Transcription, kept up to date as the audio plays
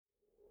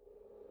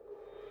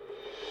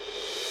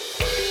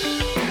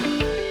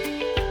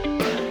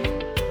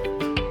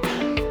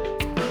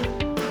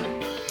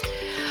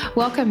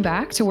Welcome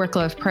back to Work,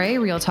 Love, Pray,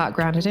 Real Talk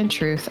Grounded in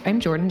Truth.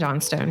 I'm Jordan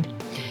Johnstone.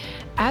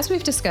 As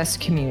we've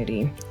discussed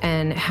community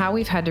and how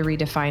we've had to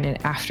redefine it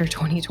after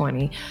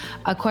 2020,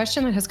 a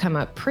question that has come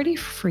up pretty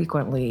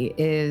frequently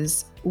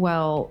is,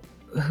 well,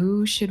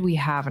 who should we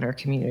have in our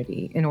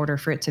community in order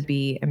for it to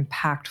be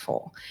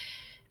impactful?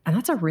 And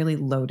that's a really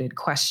loaded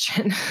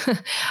question.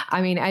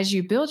 I mean, as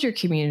you build your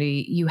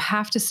community, you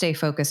have to stay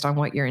focused on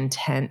what your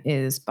intent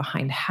is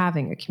behind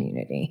having a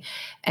community.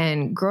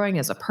 And growing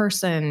as a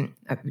person,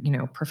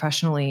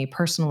 professionally,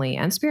 personally,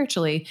 and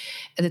spiritually,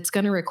 it's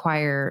going to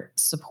require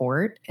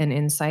support and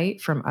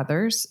insight from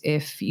others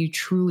if you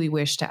truly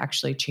wish to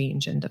actually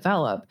change and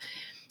develop.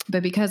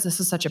 But because this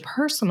is such a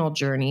personal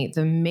journey,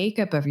 the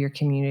makeup of your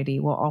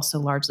community will also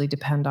largely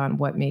depend on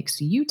what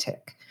makes you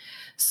tick.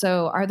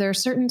 So are there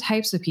certain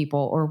types of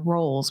people or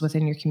roles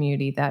within your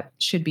community that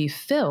should be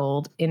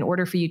filled in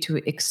order for you to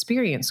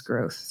experience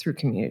growth through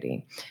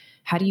community?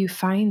 How do you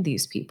find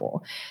these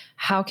people?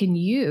 How can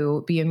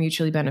you be a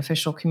mutually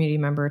beneficial community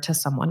member to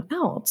someone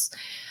else?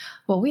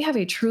 Well, we have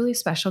a truly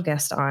special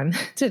guest on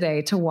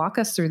today to walk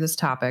us through this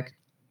topic.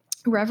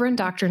 Reverend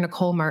Dr.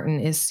 Nicole Martin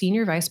is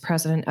Senior Vice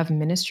President of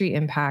Ministry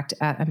Impact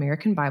at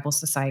American Bible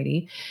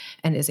Society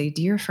and is a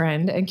dear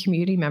friend and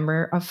community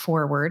member of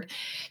Forward.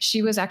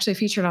 She was actually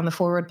featured on the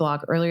Forward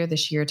blog earlier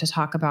this year to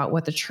talk about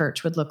what the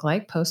church would look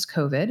like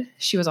post-COVID.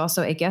 She was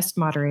also a guest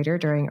moderator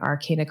during our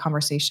Cana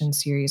Conversation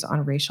series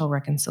on racial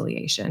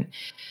reconciliation.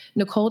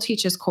 Nicole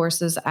teaches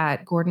courses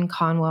at Gordon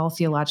Conwell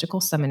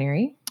Theological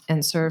Seminary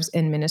and serves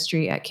in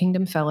ministry at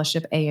Kingdom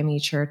Fellowship AME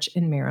Church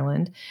in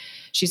Maryland.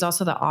 She's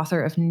also the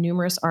author of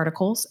numerous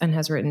articles and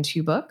has written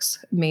 2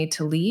 books, Made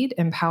to Lead,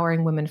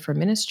 Empowering Women for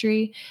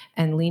Ministry,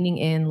 and Leaning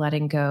In,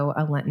 Letting Go,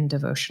 a Lenten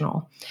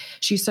devotional.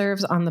 She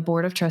serves on the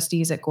board of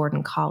trustees at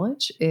Gordon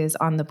College, is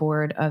on the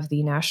board of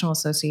the National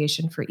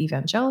Association for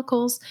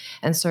Evangelicals,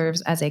 and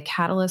serves as a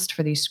catalyst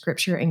for the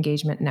Scripture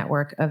Engagement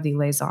Network of the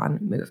Liaison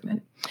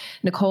Movement.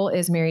 Nicole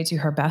is married to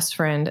her best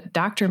friend,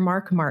 Dr.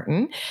 Mark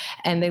Martin,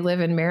 and they live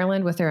in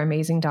Maryland with their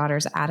amazing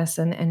daughters,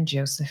 Addison and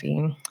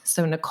Josephine.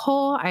 So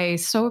Nicole, I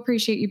so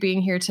appreciate you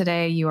being here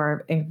today. You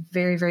are a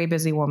very, very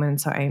busy woman,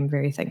 so I am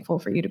very thankful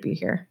for you to be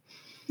here.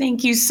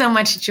 Thank you so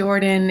much,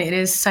 Jordan. It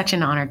is such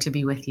an honor to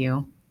be with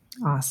you.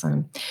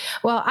 Awesome.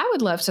 Well, I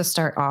would love to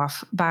start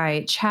off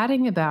by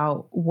chatting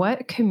about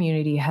what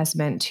community has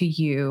meant to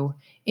you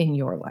in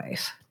your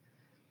life.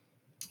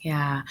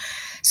 Yeah.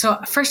 So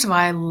first of all,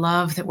 I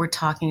love that we're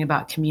talking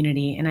about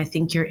community. And I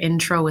think your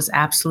intro was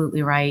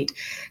absolutely right.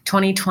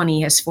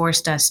 2020 has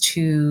forced us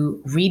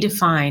to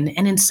redefine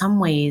and in some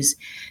ways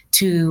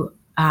to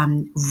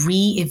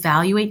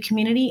reevaluate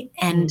community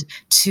and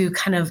to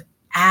kind of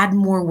add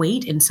more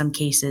weight in some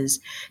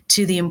cases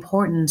to the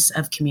importance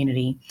of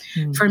community.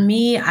 For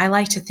me, I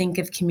like to think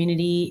of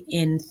community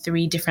in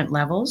 3 different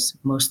levels,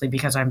 mostly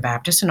because I'm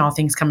Baptist and all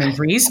things come in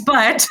threes,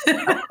 but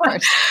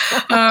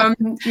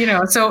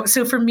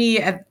so for me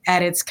at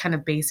its kind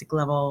of basic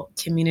level,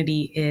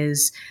 community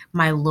is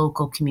my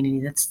local community.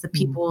 That's the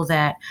people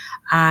that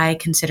I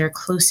consider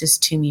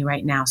closest to me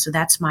right now. So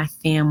that's my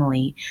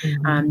family.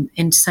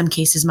 In some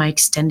cases, my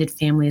extended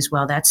family as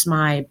well. That's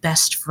my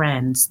best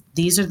friends.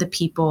 These are the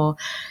people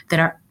that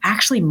are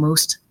actually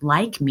most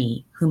like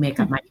me who make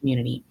up my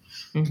community.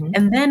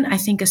 And then I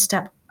think a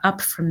step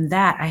up from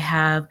that, I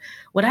have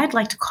what I'd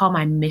like to call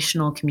my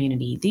missional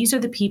community. These are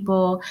the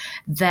people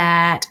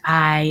that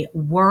I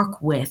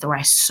work with or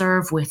I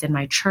serve with in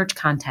my church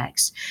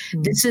context.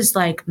 This is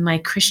like my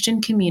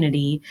Christian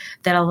community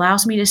that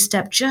allows me to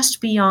step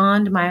just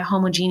beyond my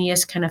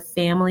homogeneous kind of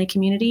family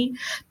community,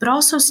 but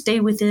also stay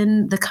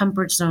within the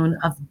comfort zone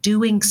of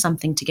doing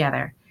something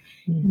together.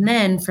 And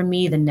then for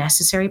me, the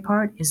necessary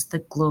part is the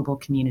global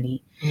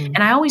community. And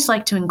I always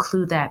like to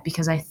include that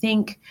because I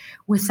think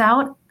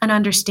without an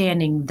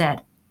understanding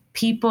that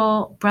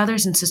people,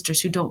 brothers and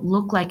sisters who don't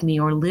look like me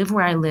or live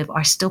where I live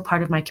are still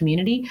part of my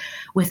community,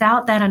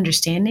 without that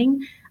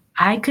understanding,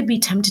 I could be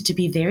tempted to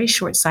be very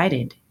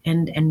short-sighted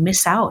and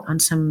miss out on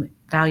some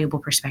valuable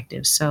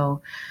perspectives.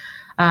 So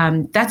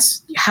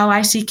that's how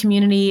I see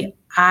community.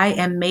 I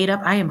am made up.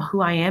 I am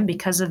who I am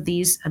because of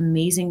these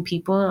amazing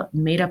people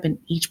made up in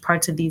each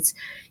parts of these,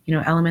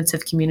 elements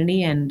of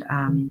community. And,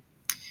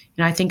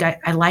 I think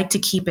I like to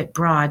keep it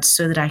broad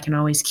so that I can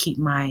always keep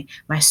my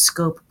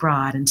scope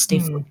broad and stay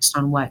focused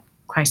on what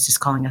Christ is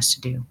calling us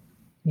to do.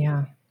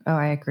 Yeah. Oh,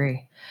 I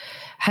agree.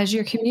 Has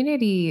your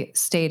community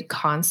stayed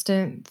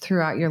constant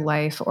throughout your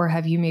life, or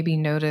have you maybe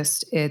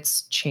noticed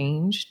it's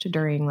changed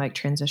during like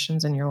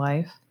transitions in your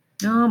life?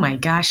 Oh my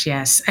gosh,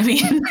 yes. I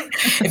mean,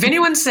 if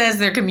anyone says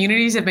their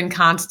communities have been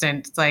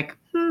constant, it's like,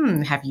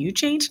 have you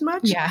changed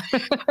much? Yeah.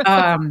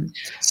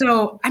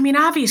 So, I mean,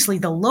 obviously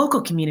the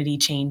local community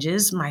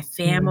changes, my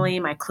family,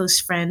 my close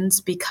friends,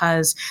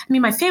 because,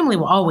 my family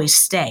will always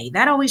stay.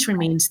 That always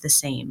remains the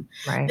same.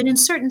 Right. But in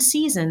certain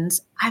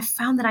seasons, I've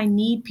found that I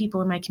need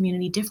people in my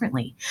community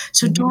differently.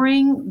 So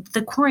during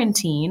the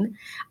quarantine,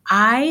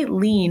 I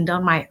leaned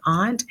on my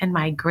aunt and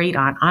my great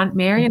aunt, Aunt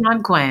Mary and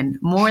Aunt Gwen,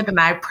 more than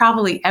I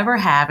probably ever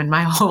have in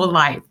my whole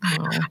life.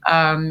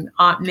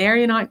 Aunt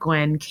Mary and Aunt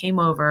Gwen came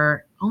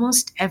over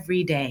almost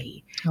every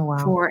day Oh, wow.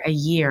 for a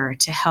year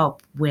to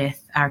help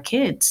with our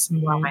kids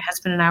while my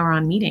husband and I were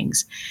on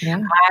meetings.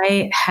 Yeah.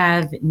 I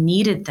have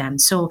needed them.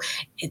 So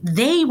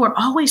they were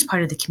always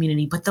part of the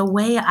community, but the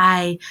way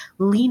I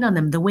lean on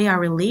them, the way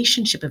our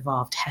relationship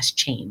evolved has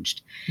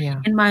changed.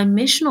 Yeah. In my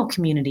missional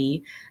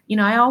community,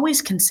 I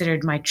always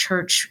considered my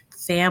church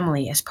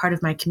family as part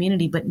of my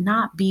community, but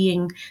not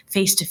being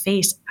face to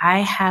face, I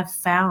have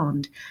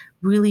found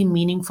really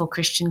meaningful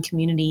Christian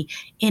community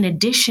in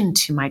addition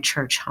to my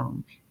church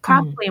home,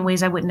 probably in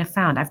ways I wouldn't have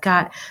found. I've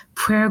got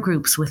prayer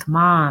groups with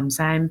moms.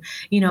 I'm,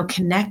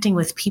 connecting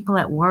with people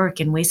at work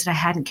in ways that I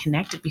hadn't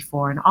connected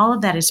before. And all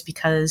of that is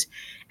because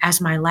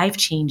as my life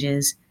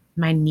changes,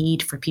 my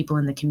need for people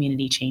in the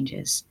community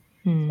changes.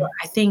 So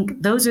I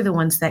think those are the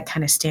ones that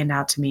kind of stand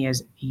out to me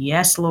as,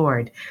 yes,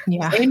 Lord,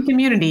 Yeah. same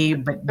community,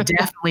 but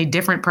definitely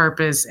different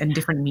purpose and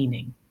different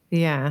meaning.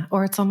 Yeah.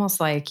 Or it's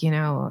almost like,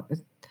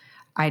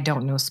 I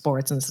don't know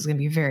sports, and this is going to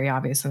be very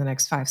obvious in the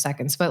next 5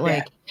 seconds, but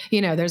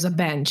there's a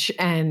bench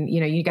and,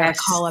 you got to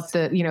call up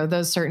the,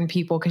 those certain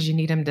people because you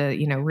need them to,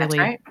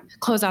 really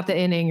close out the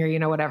inning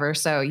or, whatever.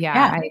 So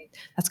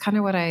that's kind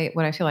of what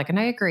I feel like. And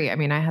I agree. I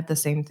mean, I had the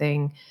same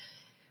thing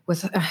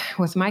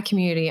with my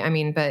community. I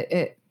mean, but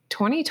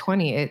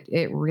 2020,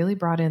 it really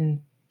brought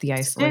in the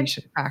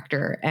isolation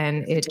factor,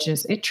 and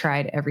it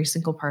tried every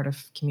single part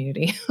of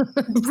community.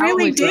 It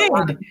really did.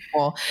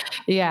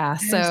 Yeah.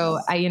 Yes. So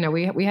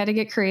we had to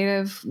get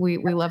creative. We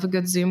love a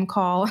good Zoom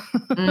call,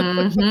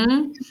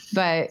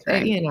 but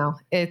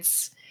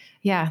it's,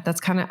 that's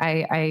kind of,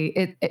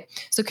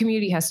 so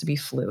community has to be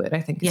fluid.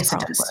 I think is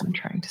probably what I'm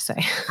trying to say.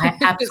 I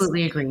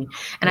absolutely agree.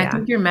 And I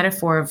think your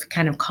metaphor of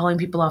kind of calling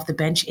people off the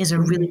bench is a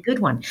really good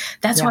one.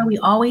 That's why we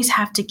always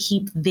have to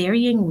keep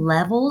varying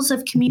levels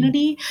of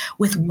community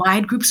with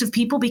wide groups of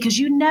people, because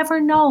you never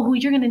know who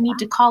you're going to need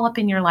to call up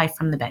in your life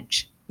from the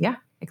bench. Yeah,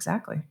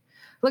 exactly.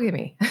 Look at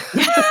me.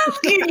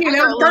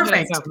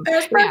 Perfect.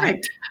 That's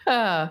perfect.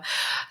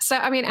 So,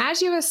 I mean,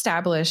 as you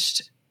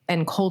established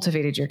and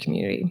cultivated your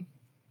community,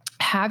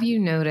 have you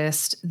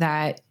noticed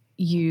that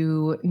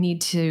you need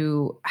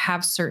to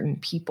have certain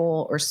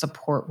people or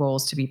support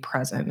roles to be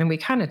present? And we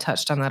kind of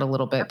touched on that a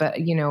little bit, but,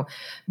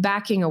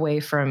 backing away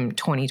from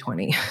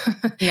 2020,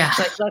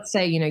 like, let's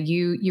say,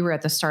 you were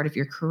at the start of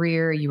your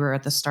career, you were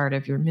at the start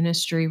of your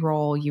ministry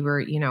role, you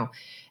were,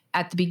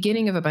 at the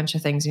beginning of a bunch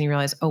of things, and you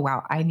realize, oh,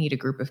 wow, I need a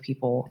group of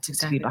people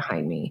to be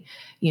behind me.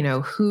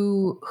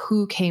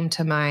 Who came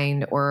to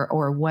mind,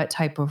 or what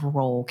type of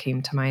role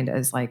came to mind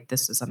as like,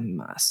 this is a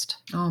must?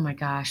 Oh my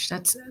gosh,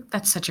 that's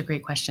such a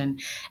great question.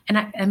 And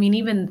I mean,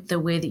 even the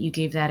way that you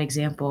gave that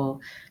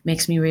example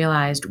makes me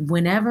realize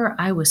whenever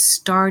I was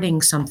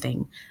starting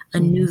something, a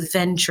new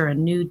venture, a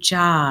new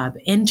job,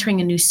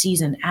 entering a new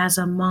season as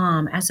a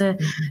mom, as a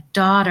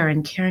daughter,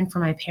 and caring for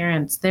my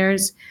parents,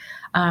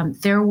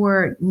 there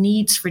were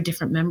needs for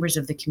different members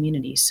of the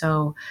community.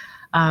 So,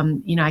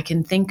 I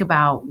can think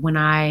about when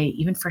I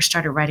even first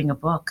started writing a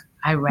book,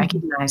 I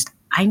recognized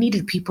I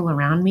needed people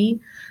around me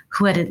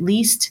who had at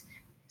least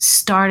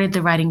started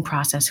the writing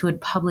process, who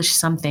had published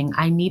something.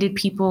 I needed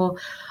people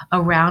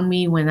around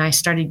me when I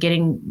started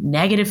getting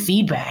negative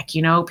feedback,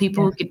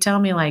 people who could tell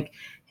me like,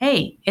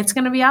 hey, it's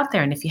going to be out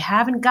there. And if you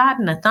haven't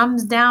gotten a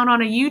thumbs down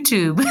on a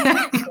YouTube,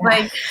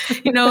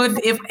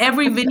 if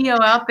every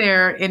video out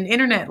there in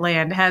internet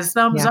land has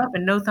thumbs up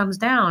and no thumbs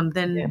down,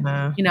 then,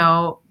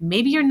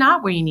 maybe you're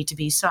not where you need to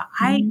be. So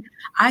I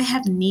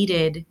have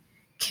needed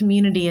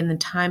community in the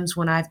times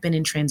when I've been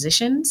in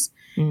transitions.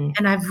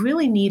 And I've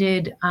really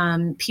needed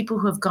people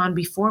who have gone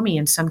before me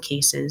in some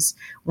cases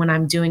when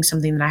I'm doing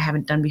something that I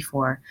haven't done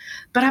before.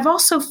 But I've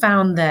also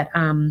found that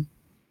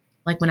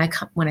like when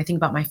I think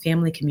about my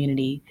family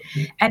community,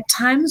 at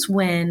times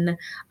when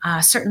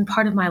a certain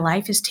part of my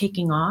life is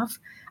taking off,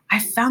 I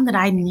found that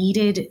I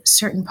needed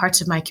certain parts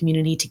of my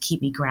community to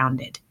keep me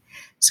grounded.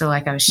 So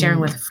like I was sharing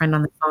with a friend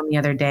on the phone the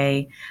other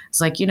day,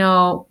 it's like,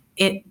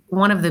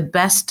 one of the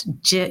best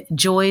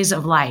joys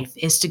of life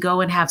is to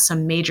go and have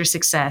some major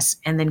success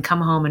and then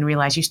come home and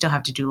realize you still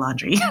have to do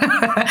laundry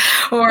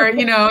or,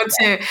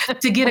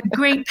 to get a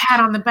great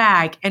pat on the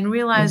back and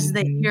realize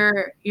that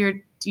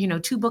you're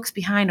 2 books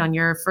behind on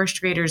your first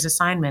graders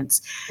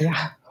assignments.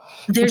 Yeah.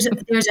 There's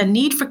a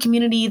need for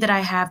community that I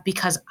have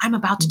because I'm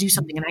about to do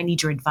something and I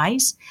need your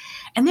advice.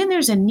 And then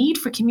there's a need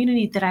for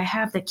community that I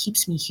have that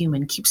keeps me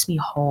human, keeps me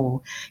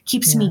whole,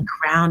 keeps me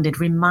grounded,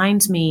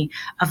 reminds me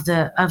of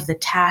the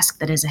task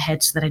that is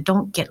ahead so that I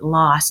don't get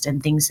lost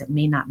in things that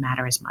may not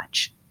matter as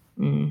much.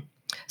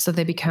 So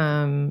they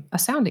become a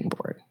sounding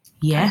board.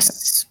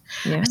 Yes.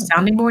 Kind of. A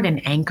sounding board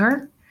and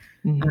anchor.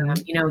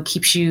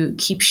 Keeps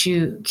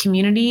you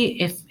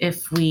community.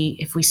 If we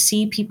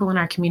see people in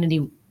our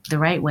community the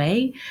right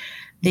way,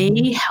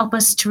 they help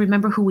us to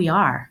remember who we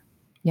are.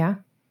 Yeah.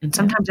 And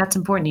sometimes that's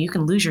important. You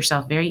can lose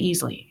yourself very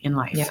easily in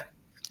life. Yeah.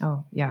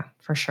 Oh yeah,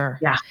 for sure.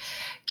 Yeah.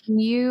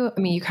 You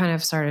kind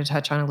of started to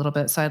touch on a little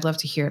bit, so I'd love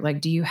to hear,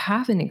 like, do you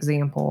have an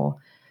example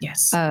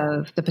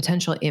of the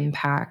potential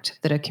impact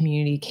that a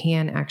community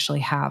can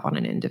actually have on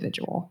an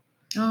individual?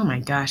 Oh my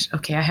gosh.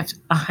 Okay, I have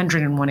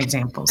 101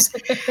 examples.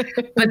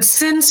 But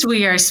since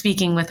we are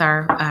speaking with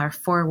our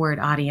forward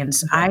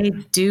audience, I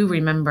do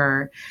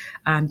remember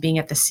being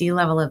at the Sea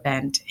Level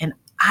event, and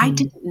I Mm,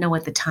 didn't know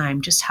at the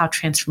time just how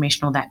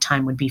transformational that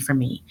time would be for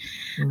me.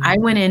 I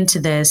mm, went into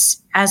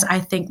this as I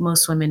think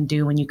most women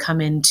do when you come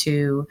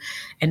into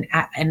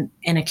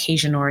an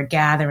occasion or a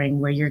gathering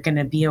where you're going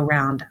to be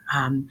around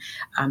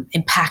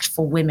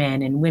impactful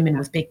women and women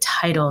with big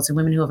titles and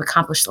women who have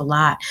accomplished a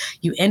lot.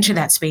 You enter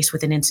that space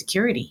with an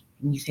insecurity,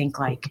 and you think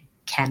like,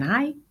 "Can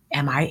I?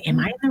 Am I in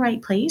the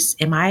right place?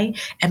 Am I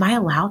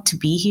allowed to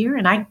be here?"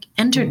 And I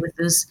entered mm, with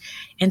those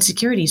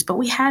insecurities. But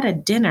we had a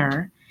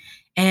dinner,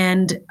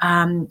 and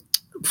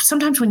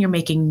sometimes when you're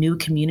making new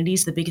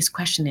communities, the biggest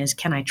question is,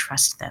 can I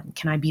trust them?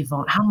 Can I be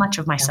vulnerable? How much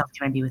of yeah, myself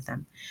can I be with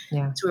them?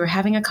 yeah. So we were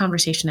having a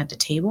conversation at the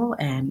table,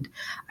 and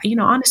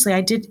honestly,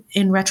 I did.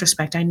 In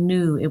retrospect, I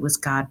knew it was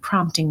God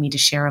prompting me to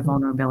share a Mm,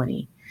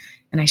 vulnerability,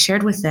 and I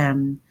shared with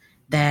them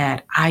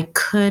that I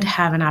could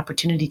have an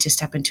opportunity to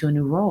step into a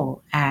new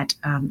role at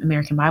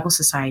American Bible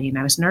Society, and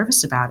I was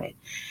nervous about it,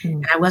 mm,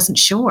 and I wasn't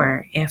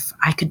sure if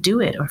I could do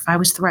it, or if I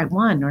was the right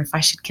one, or if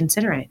I should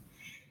consider it.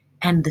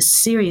 And the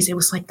series, it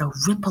was like the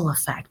ripple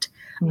effect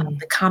of mm,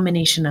 the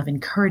combination of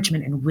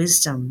encouragement and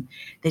wisdom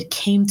that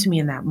came to me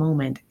in that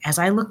moment. As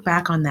I look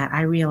back on that,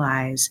 I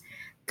realize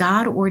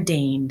God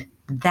ordained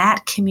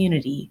that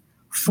community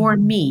for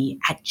mm, me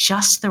at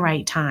just the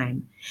right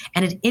time.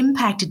 And it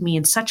impacted me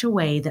in such a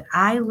way that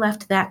I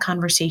left that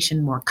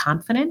conversation more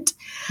confident.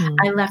 I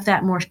mm, left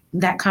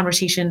that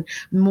conversation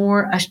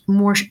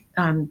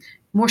um,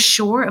 more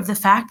sure of the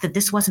fact that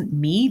this wasn't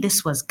me,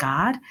 this was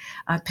God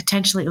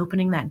potentially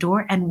opening that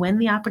door. And when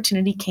the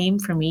opportunity came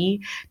for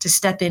me to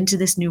step into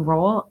this new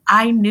role,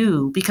 I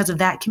knew because of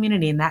that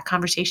community and that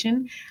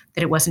conversation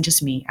that it wasn't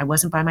just me. I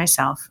wasn't by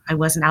myself. I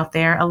wasn't out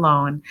there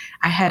alone.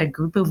 I had a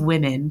group of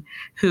women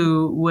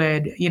who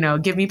would,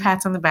 give me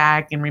pats on the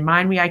back and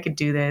remind me I could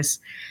do this.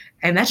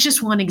 And that's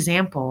just one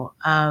example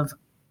of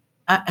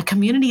a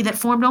community that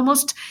formed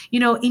almost,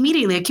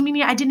 immediately, a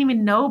community I didn't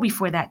even know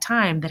before that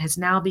time that has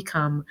now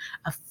become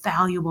a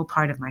valuable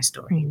part of my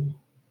story. mm.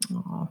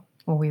 Oh,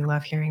 well, we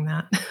love hearing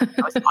that.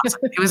 That was awesome.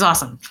 It was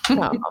awesome.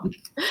 Oh.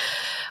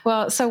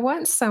 Well, so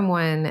once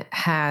someone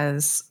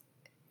has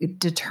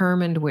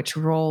determined which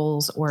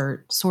roles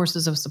or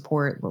sources of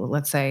support, well,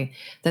 let's say,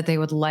 that they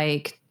would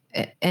like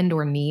and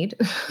or need,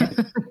 Yeah.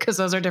 because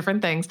those are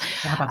different things.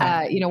 How about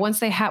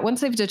that? Once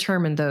they've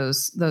determined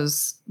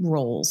those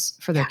roles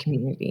for their Yeah.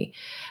 community,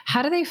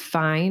 how do they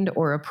find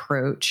or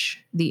approach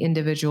the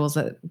individuals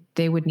that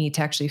they would need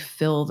to actually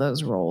fill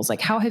those roles? Like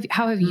how have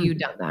Mm, you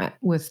done that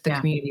with the yeah.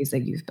 communities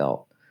that you've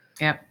built?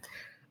 Yep.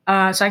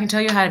 So I can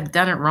tell you how I've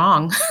done it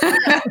wrong.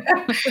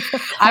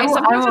 I Hey, will. I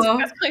sometimes that's the will.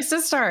 best place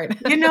to start.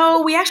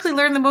 We actually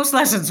learned the most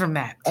lessons from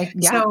that.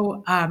 Yeah.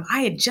 So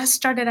I had just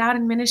started out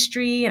in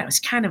ministry, and I was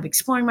kind of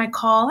exploring my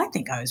call. I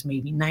think I was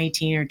maybe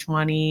 19 or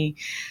 20,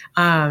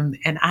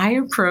 and I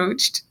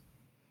approached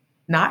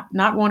not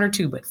one or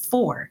two, but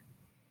four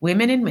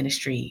women in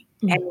ministry,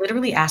 and Mm.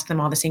 literally asked them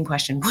all the same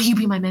question. Will you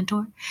be my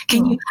mentor?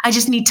 Can you, Oh, I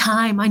just need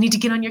time. I need to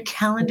get on your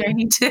calendar. I yeah.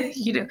 need to,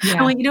 I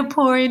Yeah. want you to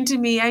pour into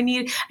me. I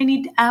need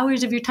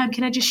hours of your time.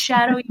 Can I just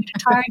shadow you to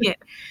Target?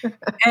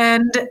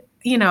 And,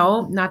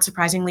 not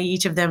surprisingly,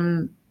 each of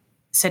them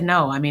said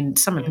no. I mean,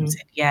 some of them Mm,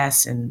 said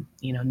yes, and,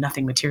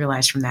 nothing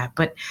materialized from that.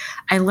 But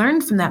I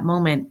learned from that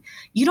moment,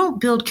 you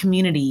don't build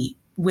community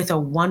with a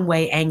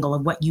one-way angle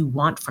of what you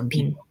want from mm.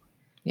 people.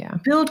 Yeah.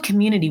 Build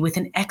community with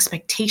an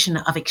expectation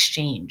of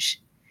exchange.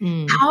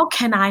 Mm, How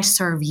can I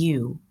serve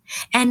you?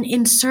 And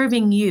in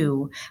serving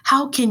you,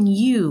 how can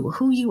you,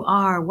 who you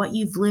are, what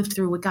you've lived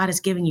through, what God has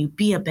given you,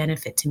 be a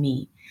benefit to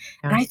me?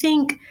 yeah. And I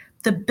think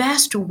the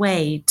best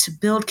way to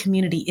build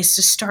community is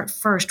to start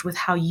first with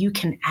how you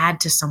can add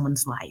to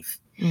someone's life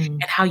Mm,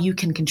 and how you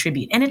can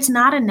contribute. And it's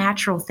not a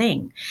natural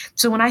thing.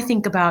 So when I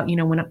think about,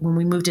 when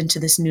we moved into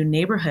this new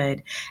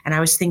neighborhood, and I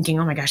was thinking,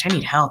 oh my gosh, I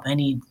need help. I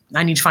need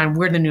to find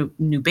where the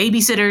new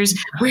babysitters,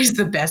 where's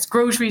the best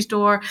grocery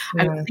store.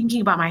 I was yeah. thinking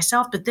about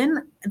myself, but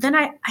then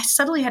I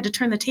suddenly had to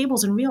turn the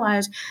tables and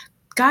realize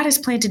God has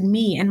planted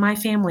me and my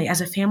family as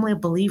a family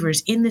of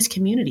believers in this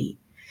community.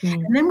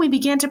 Mm, And then we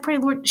began to pray,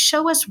 Lord,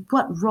 show us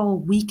what role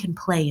we can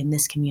play in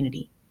this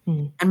community.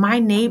 mm. And my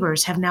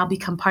neighbors have now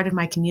become part of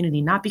my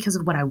community, not because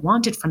of what I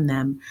wanted from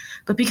them,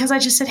 but because I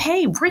just said,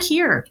 hey, we're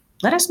here.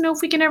 Let us know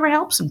if we can ever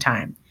help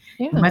sometime.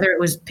 And Yeah. whether it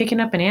was picking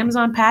up an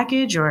Amazon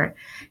package or,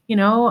 you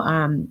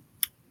know,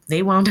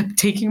 they wound up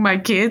taking my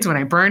kids when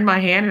I burned my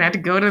hand and I had to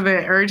go to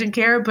the urgent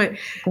care. But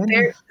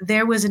there, Goodness.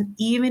 there was an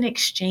even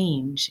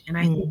exchange. And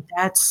I think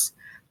Mm,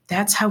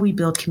 that's how we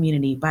build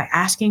community, by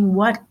asking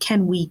what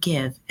can we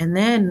give? And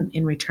then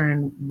in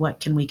return,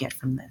 what can we get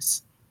from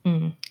this?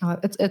 mm.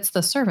 It's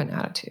the servant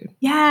attitude.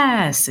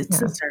 Yes, it's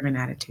the Yeah. servant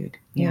attitude.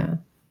 Yeah. Yeah.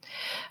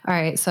 All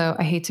right. So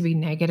I hate to be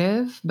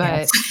negative,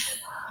 Yes.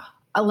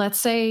 but let's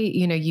say,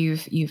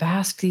 you've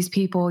asked these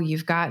people,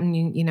 you've gotten,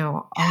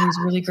 all these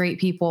really great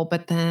people,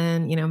 but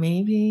then,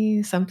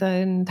 maybe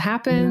something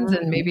happens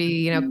and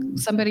maybe, Mhm.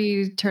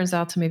 somebody turns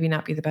out to maybe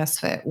not be the best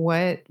fit.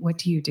 What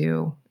do you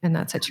do in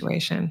that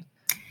situation?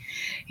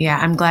 Yeah,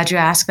 I'm glad you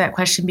asked that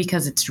question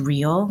because it's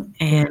real.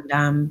 Yeah.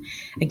 And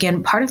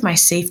again, part of my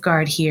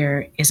safeguard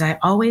here is I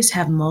always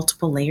have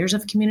multiple layers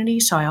of community.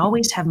 So I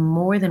always have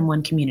more than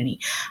one community.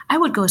 I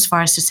would go as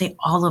far as to say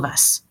all of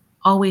us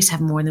always have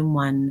more than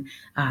one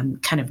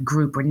kind of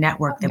group or Oh,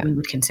 network that yeah. we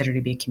would consider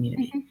to be a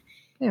community. Mhm.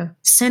 Yeah.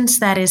 Since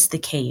that is the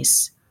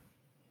case,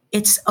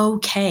 it's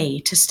okay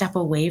to step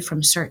away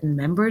from certain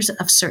members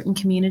of certain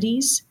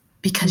communities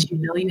because you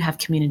Mhm. know you have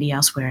community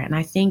elsewhere. And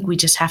I think we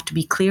just have to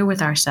be clear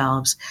with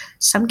ourselves.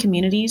 Some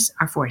communities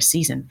are for a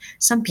season.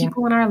 Some Yeah.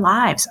 people in our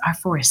lives are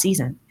for a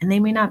season, and they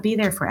may not be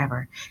there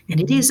forever. And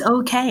it Mhm. is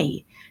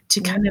okay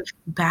to Yeah. kind of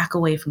back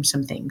away from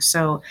some things.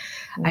 So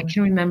I Yeah.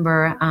 can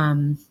remember,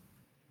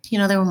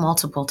 there were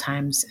multiple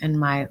times in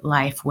my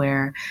life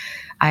where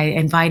I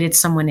invited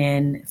someone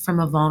in from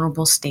a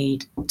vulnerable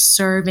state,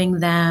 serving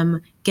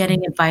them,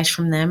 getting advice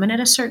from them. And at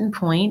a certain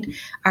point,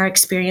 our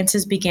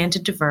experiences began to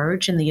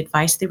diverge, and the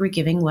advice they were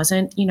giving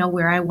wasn't,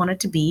 where I wanted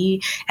to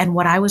be. And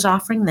what I was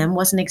offering them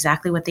wasn't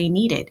exactly what they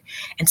needed.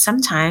 And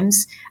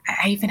sometimes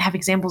I even have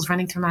examples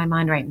running through my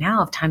mind right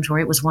now of times where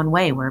it was one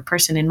way, where a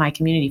person in my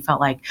community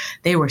felt like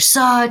they were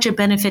such a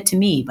benefit to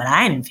me, but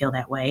I didn't feel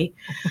that way.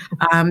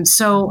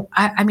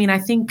 I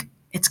think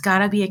it's got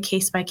to be a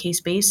case by case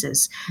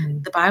basis.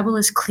 Mm. The Bible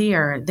is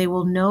clear. They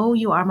will know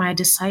you are my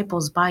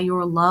disciples by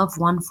your love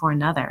one for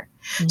another.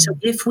 So Mm.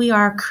 if we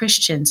are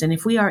Christians and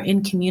if we are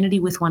in community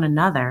with one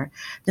another,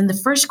 then the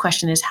first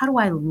question is, how do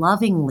I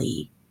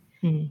lovingly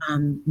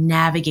Mm.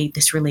 navigate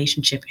this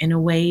relationship in a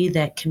way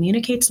that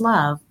communicates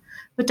love,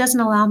 but doesn't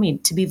allow me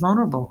to be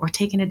vulnerable or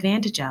taken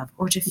advantage of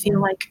or to feel Yeah.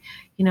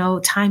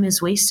 like, time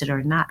is wasted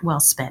or not well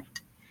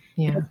spent?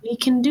 And Yeah. if we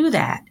can do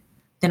that,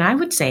 then I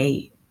would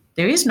say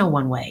there is no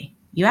one way.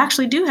 You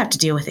actually do have to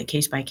deal with it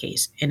case by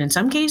case. And in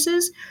some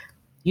cases,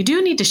 you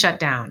do need to shut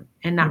down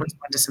and not Mhm.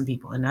 respond to some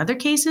people. In other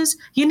cases,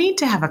 you need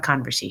to have a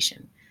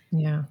conversation.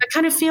 Yeah. I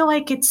kind of feel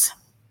like it's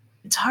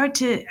hard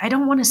to, I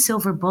don't want to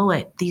silver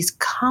bullet these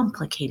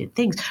complicated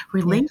things. Yeah.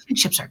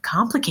 Relationships are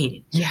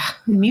complicated. Yeah.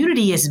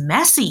 Community is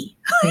messy.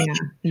 Yeah.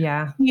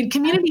 Yeah.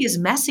 Community is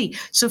messy.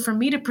 So for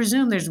me to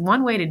presume there's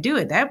one way to do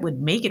it, that would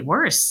make it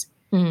worse.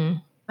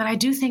 Mm. But I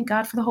do thank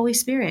God for the Holy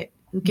Spirit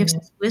who gives Yeah.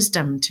 us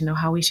wisdom to know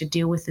how we should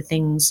deal with the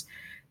things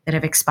that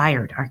have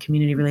expired, our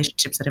community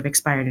relationships that have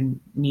expired and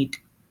need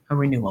a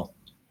renewal.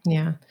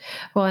 Yeah.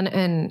 Well,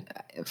 and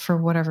for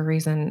whatever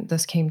reason,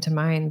 this came to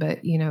mind, but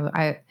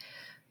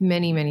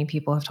many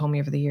people have told me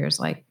over the years,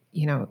 like,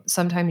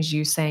 sometimes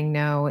you saying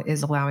no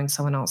is allowing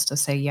someone else to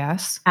say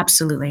yes,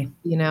 Absolutely.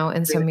 and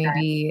Agree so with that.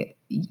 maybe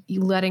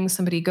you letting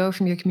somebody go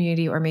from your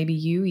community, or maybe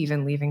you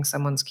even leaving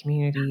someone's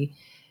community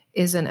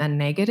isn't a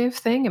negative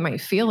thing. It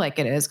might feel like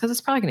it is because it's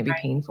probably going to be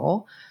Right.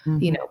 painful,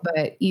 Mhm.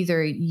 but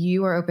either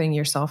you are opening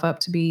yourself up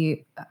to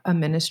be a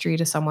ministry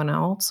to someone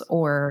else,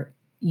 or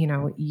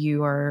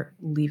you are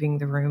leaving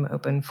the room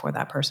open for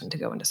that person to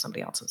go into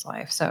somebody else's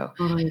life. So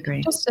Totally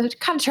agree. just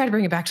kind of try to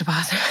bring it back to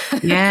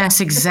positive. Yes,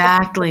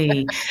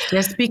 exactly.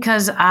 Just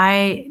because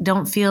I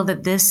don't feel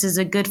that this is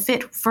a good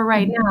fit for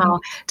right Mhm. now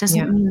doesn't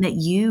Yeah. mean that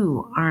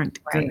you aren't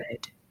good.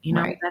 Right.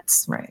 Right.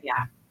 That's, Right.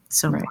 yeah,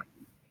 so Right. important.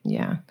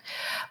 Yeah.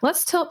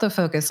 Let's tilt the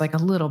focus like a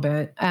little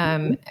bit.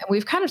 Mhm.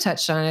 We've kind of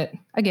touched on it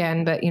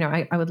again, but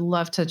I would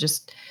love to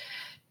just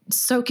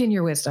soak in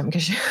your wisdom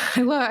because I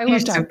You're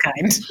love so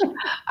talking.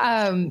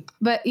 kind.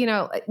 But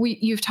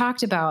you've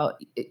talked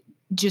about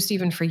just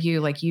even for you,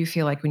 like you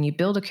feel like when you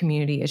build a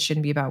community, it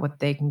shouldn't be about what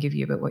they can give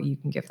you, but what you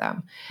can give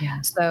them. Yeah.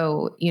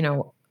 So,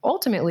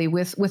 ultimately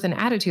with an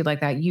attitude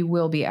like that, you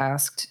will be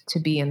asked to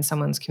be in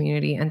someone's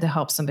community and to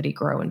help somebody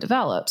grow and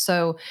develop.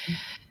 So,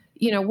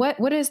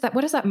 what does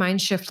that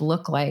mind shift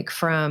look like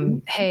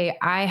from, hey,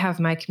 I have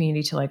my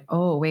community, to like,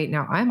 oh wait,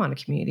 now I'm on a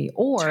community?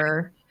 That's right.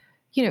 Or,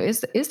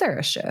 is there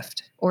a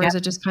shift, or is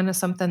Yep. it just kind of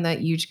something that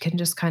you can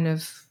just kind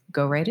of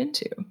go right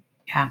into?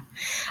 Yeah.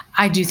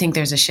 I do think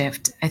there's a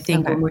shift. I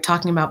think Okay. when we're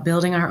talking about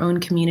building our own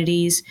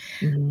communities,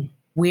 Mhm.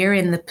 we're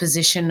in the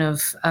position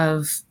of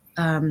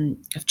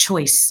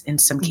choice in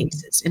some Mhm.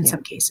 cases. In Yeah.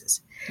 some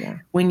cases, Yeah.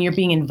 when you're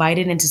being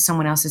invited into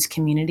someone else's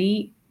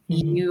community,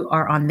 Mhm. you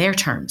are on their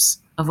terms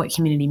of what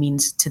community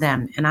means to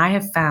them. And I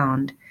have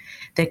found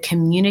that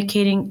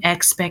communicating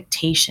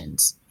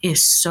expectations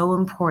is so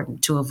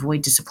important to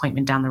avoid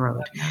disappointment down the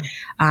road. Yeah.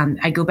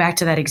 I go back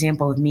to that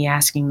example of me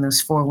asking those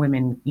four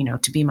women,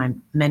 to be my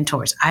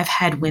mentors. I've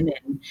had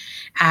women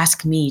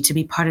ask me to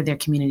be part of their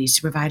communities,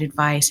 to provide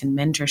advice and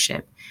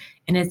mentorship.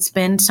 And it's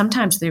been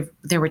sometimes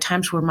there were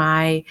times where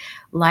my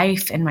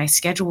life and my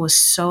schedule was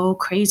so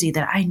crazy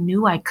that I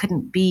knew I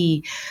couldn't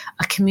be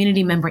a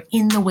community member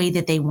in the way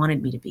that they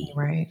wanted me to be.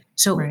 Right.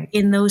 So Right.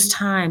 in those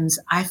times,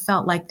 I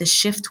felt like the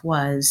shift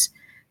was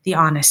the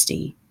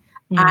honesty.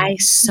 I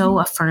so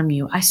affirm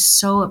you. I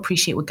so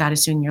appreciate what God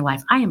is doing in your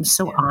life. I am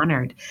so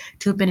honored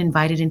to have been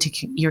invited into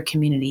your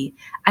community.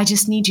 I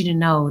just need you to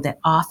know that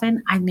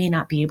often I may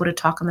not be able to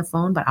talk on the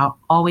phone, but I'll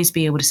always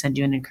be able to send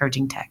you an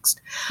encouraging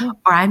text. Yeah.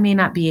 Or I may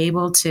not be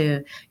able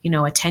to,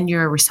 attend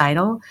your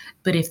recital,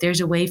 but if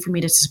there's a way for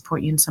me to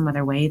support you in some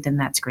other way, then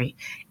that's great.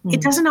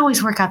 It doesn't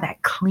always work out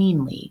that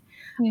cleanly.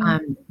 Yeah.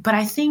 But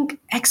I think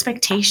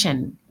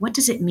expectation, what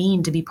does it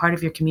mean to be part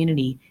of your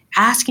community?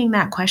 Asking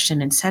that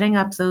question and setting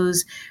up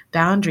those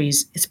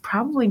boundaries is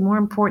probably more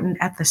important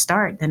at the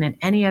start than at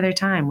any other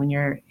time when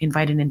you're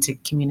invited into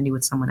community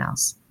with someone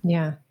else.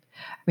 Yeah.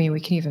 I mean, we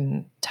can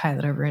even tie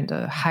that over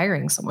into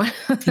hiring someone.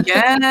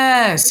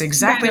 Yes,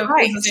 exactly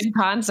right. It's the same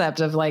concept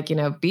of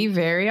be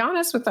very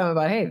honest with them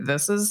about, hey,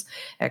 this is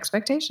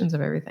expectations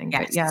of everything.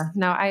 Yes. But yeah,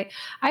 no, I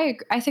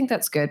think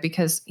that's good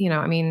because,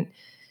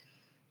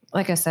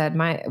 like I said,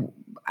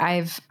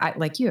 I've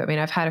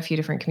had a few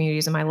different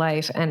communities in my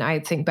life, and I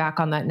think back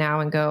on that now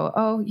and go,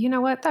 oh, you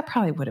know what? That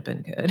probably would have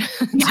been good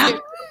Yeah,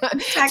 to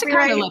exactly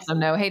kind of right. let them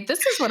know, hey,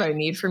 this is what I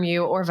need from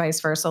you, or vice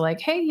versa.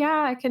 Like, hey,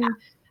 yeah,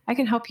 I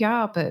can help you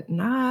out, but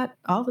not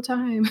all the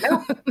time.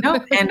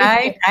 Nope. And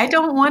I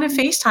don't want to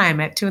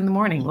FaceTime at 2 a.m.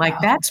 Like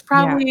that's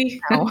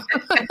probably No.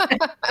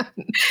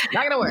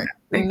 Not gonna work.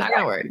 Exactly. Not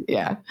gonna work.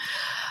 Yeah.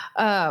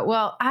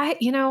 Well, I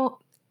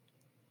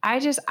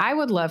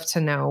would love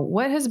to know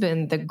what has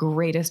been the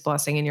greatest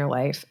blessing in your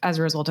life as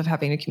a result of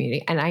having a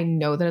community. And I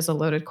know that is a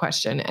loaded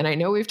question. And I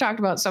know we've talked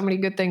about so many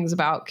good things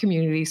about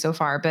community so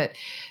far, but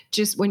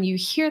just when you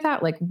hear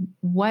that, like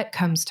what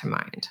comes to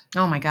mind?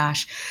 Oh my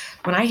gosh.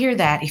 When I hear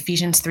that,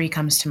 Ephesians 3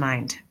 comes to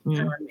mind.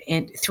 Mm.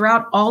 And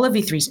throughout all of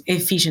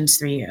Ephesians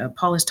 3,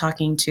 Paul is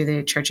talking to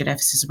the church at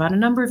Ephesus about a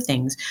number of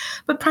things,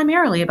 but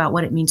primarily about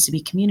what it means to be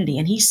community.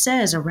 And he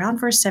says around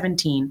verse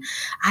 17,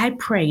 I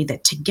pray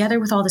that together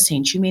with all the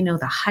saints, you may know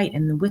the height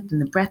and the width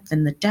and the breadth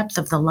and the depth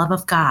of the love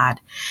of God.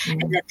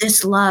 Mm. And that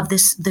this love,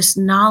 this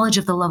knowledge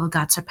of the love of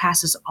God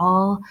surpasses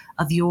all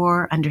of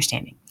your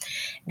understanding.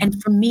 And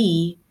for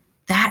me,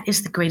 that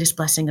is the greatest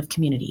blessing of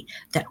community,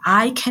 that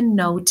I can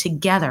know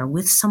together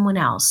with someone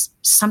else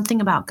something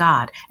about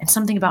God and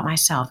something about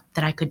myself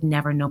that I could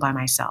never know by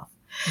myself.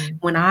 Mm.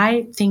 When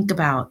I think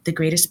about the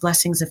greatest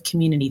blessings of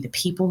community, the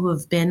people who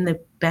have been the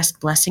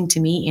best blessing to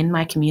me in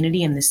my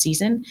community in this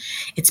season,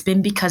 it's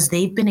been because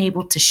they've been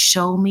able to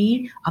show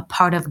me a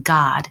part of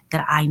God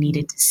that I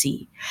needed to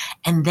see.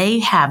 And they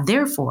have,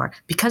 therefore,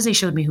 because they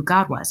showed me who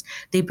God was,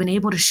 they've been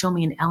able to show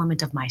me an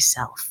element of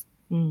myself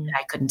that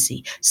I couldn't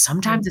see.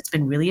 Sometimes it's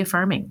been really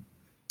affirming,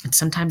 and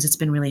sometimes it's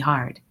been really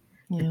hard.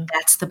 Yeah. But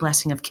that's the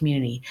blessing of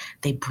community.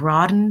 They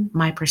broaden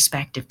my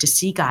perspective to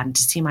see God and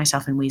to see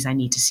myself in ways I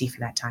need to see for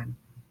that time.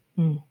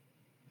 Mm.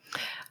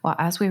 Well,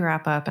 as we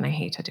wrap up, and I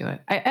hate to do it,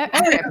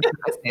 every episode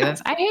I say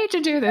this, I hate to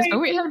do this, but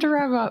we have to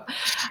wrap up.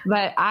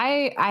 But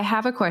I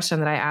have a question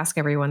that I ask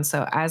everyone.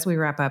 So as we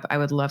wrap up, I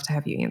would love to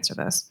have you answer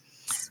this.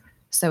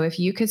 So if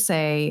you could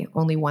say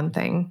only one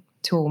thing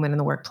to a woman in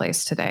the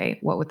workplace today,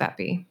 what would that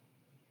be?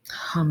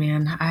 Oh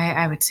man,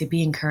 I would say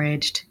be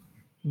encouraged.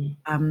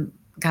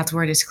 God's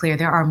word is clear.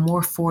 There are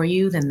more for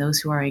you than those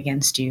who are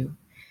against you.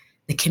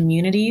 The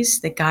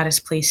communities that God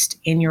has placed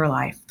in your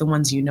life, the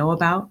ones you know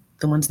about,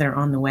 the ones that are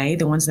on the way,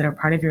 the ones that are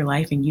part of your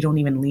life and you don't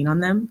even lean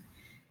on them,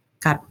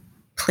 God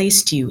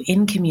placed you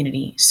in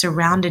community,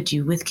 surrounded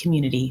you with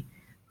community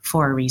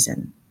for a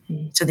reason,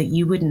 so that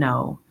you would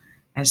know,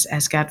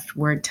 as God's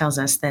word tells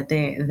us, that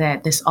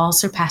this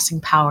all-surpassing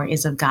power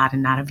is of God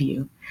and not of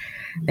you.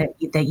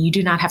 That you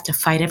do not have to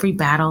fight every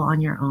battle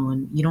on your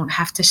own. You don't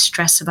have to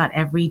stress about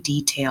every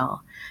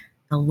detail.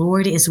 The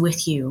Lord is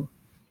with you,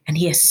 and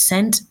he has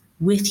sent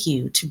with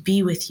you to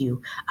be with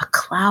you a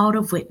cloud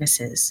of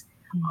witnesses,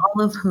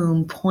 all of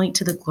whom point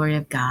to the glory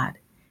of God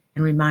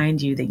and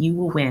remind you that you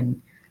will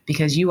win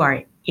because you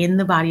are in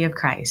the body of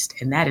Christ.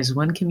 And that is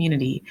one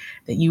community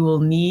that you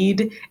will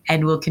need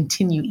and will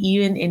continue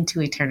even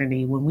into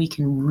eternity when we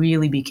can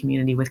really be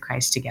community with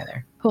Christ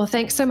together. Well,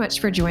 thanks so much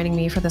for joining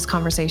me for this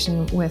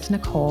conversation with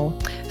Nicole.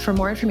 For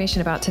more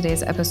information about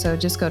today's episode,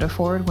 just go to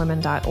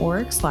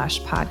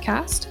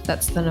forwardwomen.org/podcast.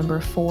 That's the number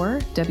 4,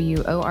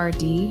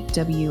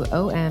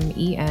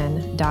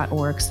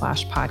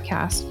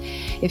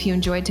 WORDWOMEN.org/podcast. If you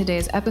enjoyed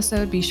today's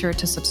episode, be sure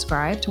to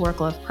subscribe to Work,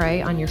 Love,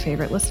 Pray on your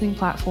favorite listening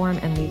platform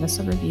and leave us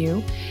a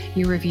review.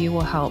 Your review will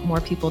help more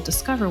people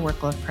discover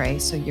Work, Love, Pray,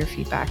 so your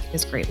feedback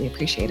is greatly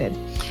appreciated.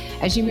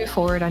 As you move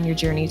forward on your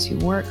journey to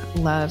work,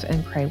 love,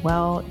 and pray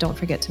well, don't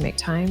forget to make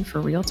time for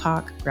real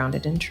talk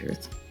grounded in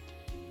truth.